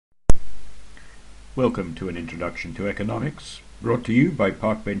Welcome to an Introduction to Economics, brought to you by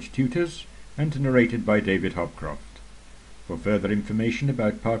Parkbench Tutors and narrated by David Hopcroft. For further information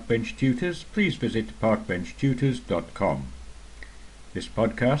about Parkbench Tutors, please visit parkbenchtutors.com. This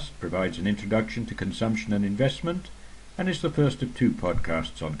podcast provides an introduction to consumption and investment and is the first of two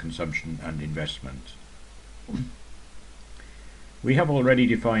podcasts on consumption and investment. We have already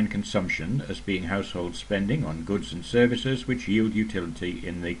defined consumption as being household spending on goods and services which yield utility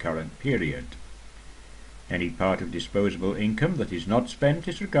in the current period. Any part of disposable income that is not spent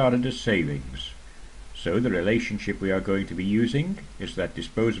is regarded as savings. So the relationship we are going to be using is that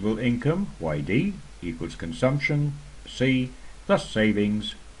disposable income, YD, equals consumption, C, plus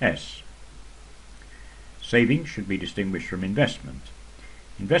savings, S. Savings should be distinguished from investment.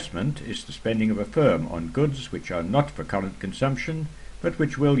 Investment is the spending of a firm on goods which are not for current consumption, but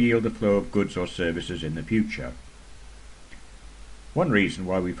which will yield a flow of goods or services in the future. One reason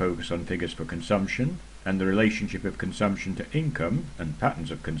why we focus on figures for consumption and the relationship of consumption to income and patterns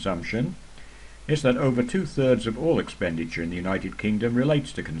of consumption is that over 2/3 of all expenditure in the United Kingdom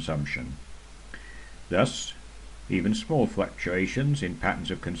relates to consumption. Thus, even small fluctuations in patterns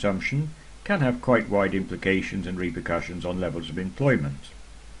of consumption can have quite wide implications and repercussions on levels of employment.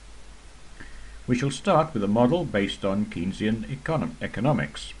 We shall start with a model based on Keynesian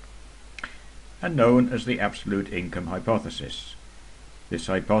economics and known as the absolute income hypothesis. This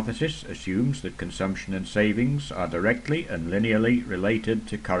hypothesis assumes that consumption and savings are directly and linearly related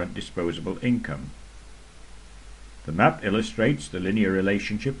to current disposable income. The map illustrates the linear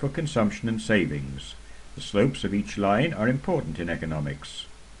relationship for consumption and savings. The slopes of each line are important in economics.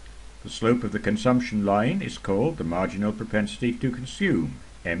 The slope of the consumption line is called the marginal propensity to consume,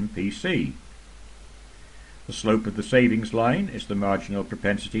 MPC. The slope of the savings line is the marginal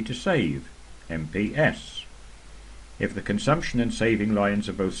propensity to save, MPS. If the consumption and saving lines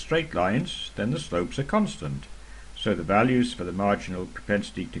are both straight lines, then the slopes are constant, so the values for the marginal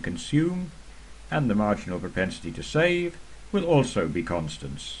propensity to consume and the marginal propensity to save will also be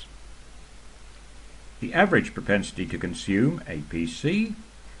constants. The average propensity to consume, APC,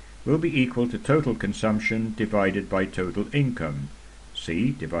 will be equal to total consumption divided by total income,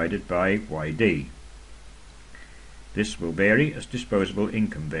 C divided by YD. This will vary as disposable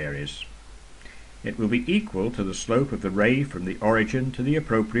income varies. It will be equal to the slope of the ray from the origin to the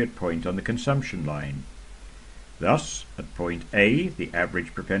appropriate point on the consumption line. Thus, at point A, the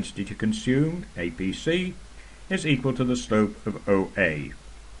average propensity to consume, APC, is equal to the slope of OA.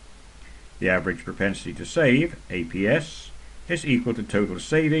 The average propensity to save, APS, is equal to total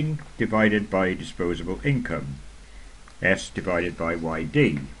saving divided by disposable income, S divided by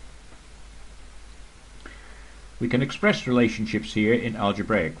YD. We can express relationships here in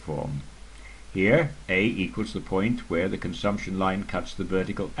algebraic form. Here, A equals the point where the consumption line cuts the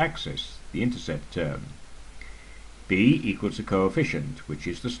vertical axis, the intercept term. B equals a coefficient, which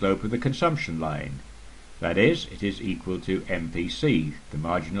is the slope of the consumption line. That is, it is equal to MPC, the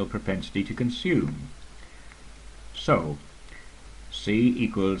marginal propensity to consume. So, C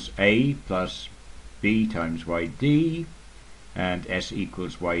equals A plus B times YD, and S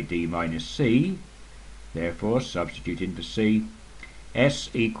equals YD minus C. Therefore, substitute in for C, S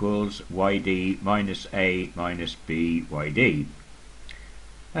equals YD minus A minus B YD.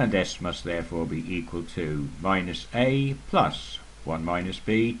 And S must therefore be equal to minus A plus 1 minus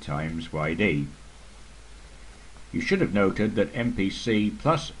B times YD. You should have noted that MPC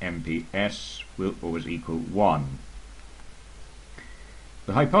plus MPS will always equal 1.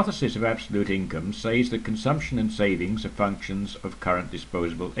 The hypothesis of absolute income says that consumption and savings are functions of current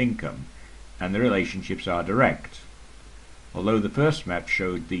disposable income, and the relationships are direct. Although the first map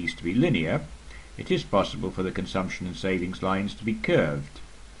showed these to be linear, it is possible for the consumption and savings lines to be curved.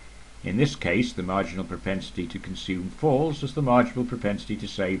 In this case, the marginal propensity to consume falls as the marginal propensity to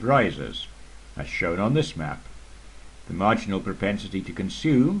save rises, as shown on this map. The marginal propensity to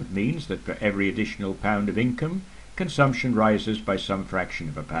consume means that for every additional pound of income, consumption rises by some fraction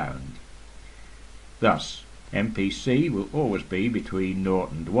of a pound. Thus, MPC will always be between 0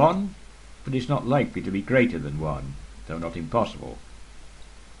 and 1, but is not likely to be greater than 1, though not impossible.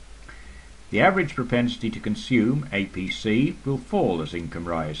 The average propensity to consume, APC, will fall as income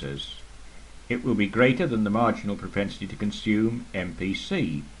rises. It will be greater than the marginal propensity to consume,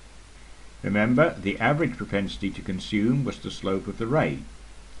 MPC. Remember, the average propensity to consume was the slope of the ray.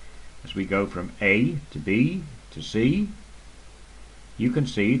 As we go from A to B to C, you can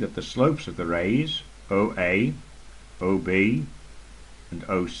see that the slopes of the rays, OA, OB, and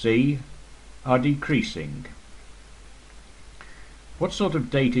OC, are decreasing. What sort of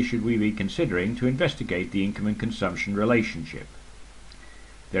data should we be considering to investigate the income and consumption relationship?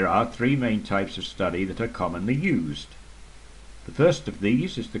 There are three main types of study that are commonly used. The first of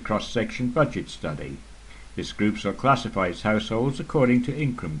these is the cross-section budget study. This groups or classifies households according to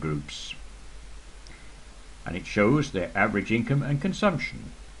income groups, and it shows their average income and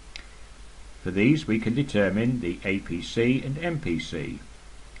consumption. For these we can determine the APC and MPC.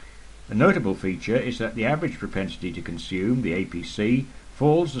 A notable feature is that the average propensity to consume, the APC,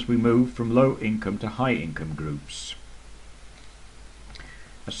 falls as we move from low income to high income groups.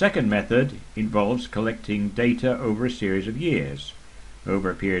 A second method involves collecting data over a series of years. Over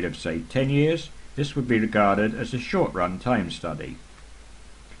a period of say 10 years, this would be regarded as a short-run time study.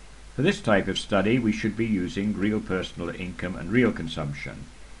 For this type of study we should be using real personal income and real consumption.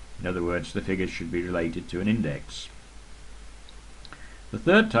 In other words, the figures should be related to an index. The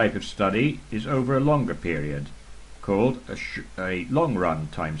third type of study is over a longer period, called a long-run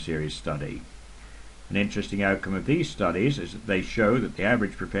time series study. An interesting outcome of these studies is that they show that the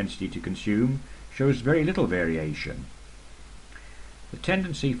average propensity to consume shows very little variation. The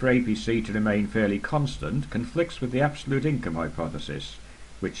tendency for APC to remain fairly constant conflicts with the absolute income hypothesis,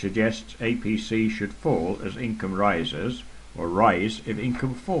 which suggests APC should fall as income rises, or rise if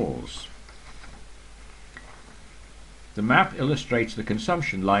income falls. The map illustrates the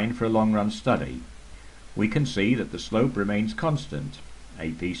consumption line for a long-run study. We can see that the slope remains constant.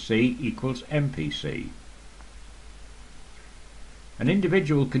 APC equals MPC. An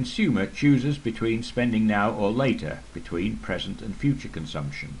individual consumer chooses between spending now or later, between present and future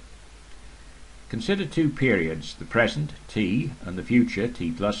consumption. Consider two periods, the present, t, and the future,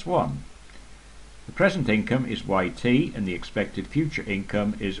 t plus 1. The present income is yt and the expected future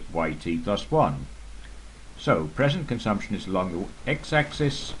income is yt plus 1. So, present consumption is along the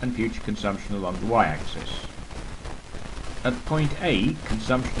x-axis and future consumption along the y-axis. At point A,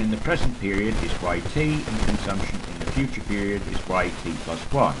 consumption in the present period is yt and consumption in the future period is yt plus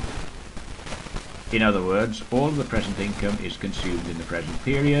 1. In other words, all of the present income is consumed in the present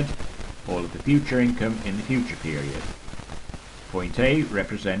period, all of the future income in the future period. Point A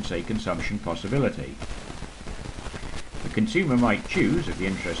represents a consumption possibility. The consumer might choose, if the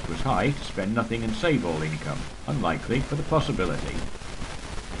interest was high, to spend nothing and save all income, unlikely for the possibility.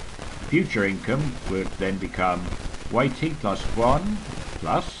 Future income would then become yt plus 1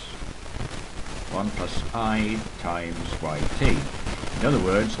 plus 1 plus I times yt. In other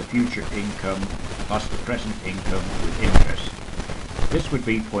words, the future income plus the present income with interest. This would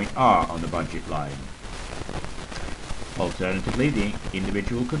be point R on the budget line. Alternatively, the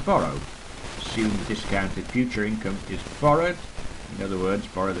individual could borrow. Assume the discounted future income is borrowed. In other words,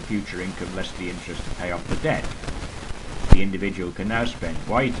 borrow the future income less the interest to pay off the debt. The individual can now spend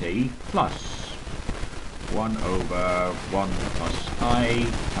yt plus 1 over 1 plus I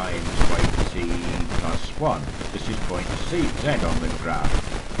times yt plus 1. This is point Z on the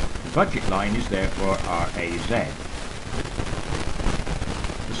graph. The budget line is therefore RAZ.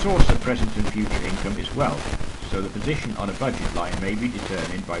 The source of present and future income is wealth, so the position on a budget line may be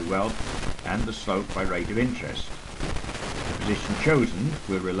determined by wealth and the slope by rate of interest. The position chosen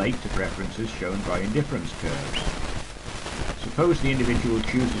will relate to preferences shown by indifference curves. Suppose the individual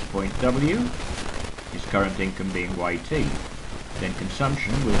chooses point W, his current income being yt, then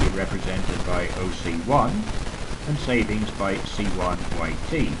consumption will be represented by OC1 and savings by C1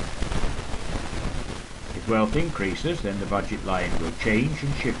 yt. If wealth increases, then the budget line will change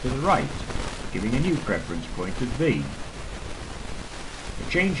and shift to the right, giving a new preference point at V. A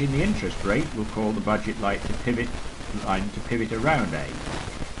change in the interest rate will call the budget line to pivot around A.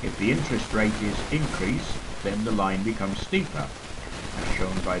 If the interest rate is increased, then the line becomes steeper, as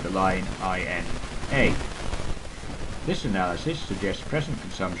shown by the line INA. This analysis suggests present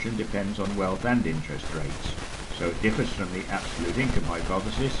consumption depends on wealth and interest rates, so it differs from the absolute income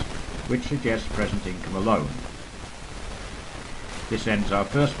hypothesis, which suggests present income alone. This ends our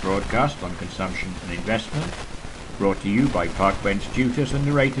first broadcast on consumption and investment, brought to you by Park Bench Tutors and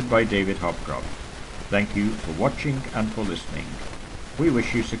narrated by David Hopcroft. Thank you for watching and for listening. We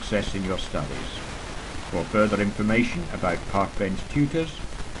wish you success in your studies. For further information about Park Bench Tutors,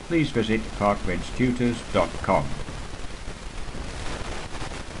 please visit parkbenchtutors.com.